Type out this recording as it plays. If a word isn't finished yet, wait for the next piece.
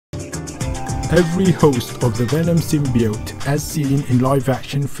every host of the Venom symbiote as seen in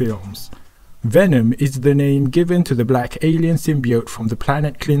live-action films. Venom is the name given to the black alien symbiote from the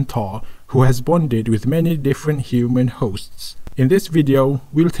planet Klyntar, who has bonded with many different human hosts. In this video,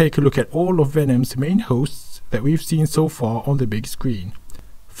 we'll take a look at all of Venom's main hosts that we've seen so far on the big screen.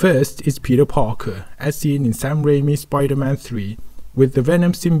 First is Peter Parker, as seen in Sam Raimi Spider-Man 3, with the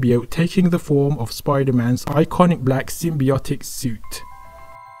Venom symbiote taking the form of Spider-Man's iconic black symbiotic suit.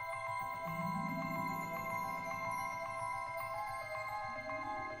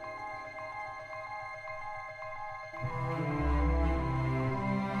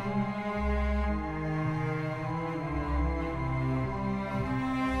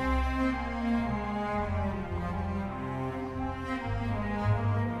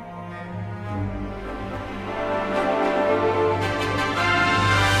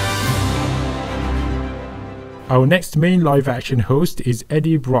 Our next main live-action host is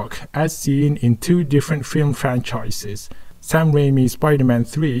Eddie Brock, as seen in two different film franchises, Sam Raimi's Spider-Man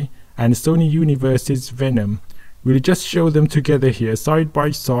 3 and Sony Universe's Venom. We'll just show them together here side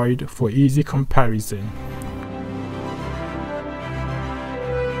by side for easy comparison.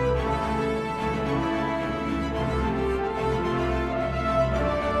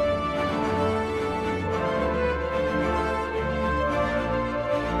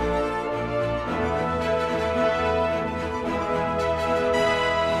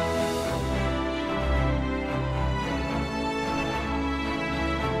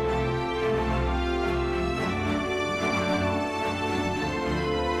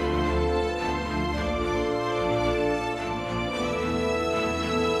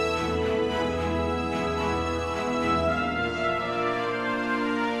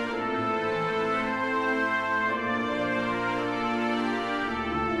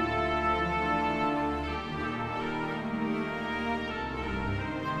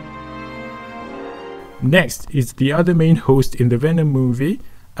 Next is the other main host in the Venom movie,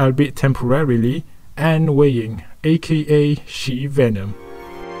 albeit temporarily, and Weying, aka She-Venom.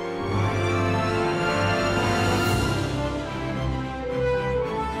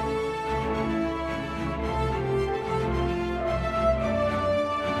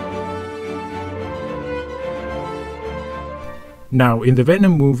 Now, in the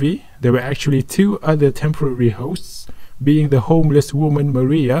Venom movie, there were actually two other temporary hosts, being the homeless woman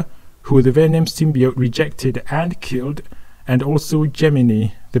Maria, who the Venom symbiote rejected and killed, and also Gemini,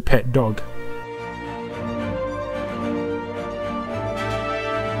 the pet dog.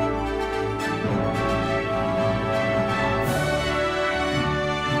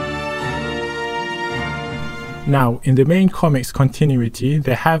 Now, in the main comics continuity,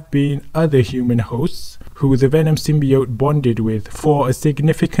 there have been other human hosts who the Venom symbiote bonded with for a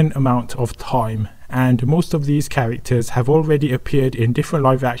significant amount of time, and most of these characters have already appeared in different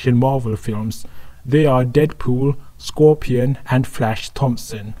live-action Marvel films. They are Deadpool, Scorpion, and Flash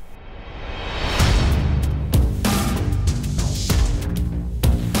Thompson.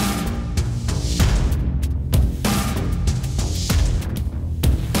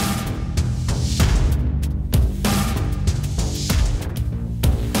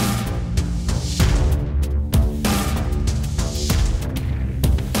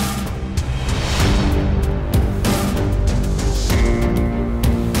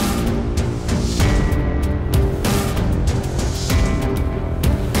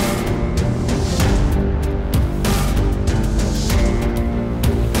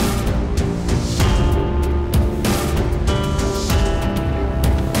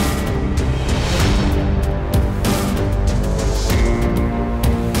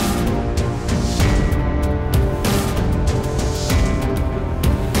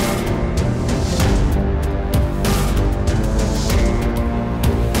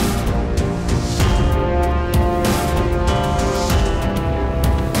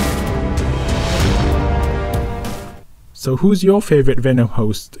 So who's your favorite Venom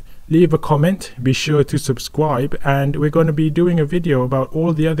host? Leave a comment, be sure to subscribe, and we're going to be doing a video about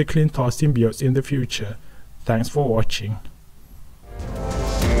all the other Klyntar symbiotes in the future. Thanks for watching.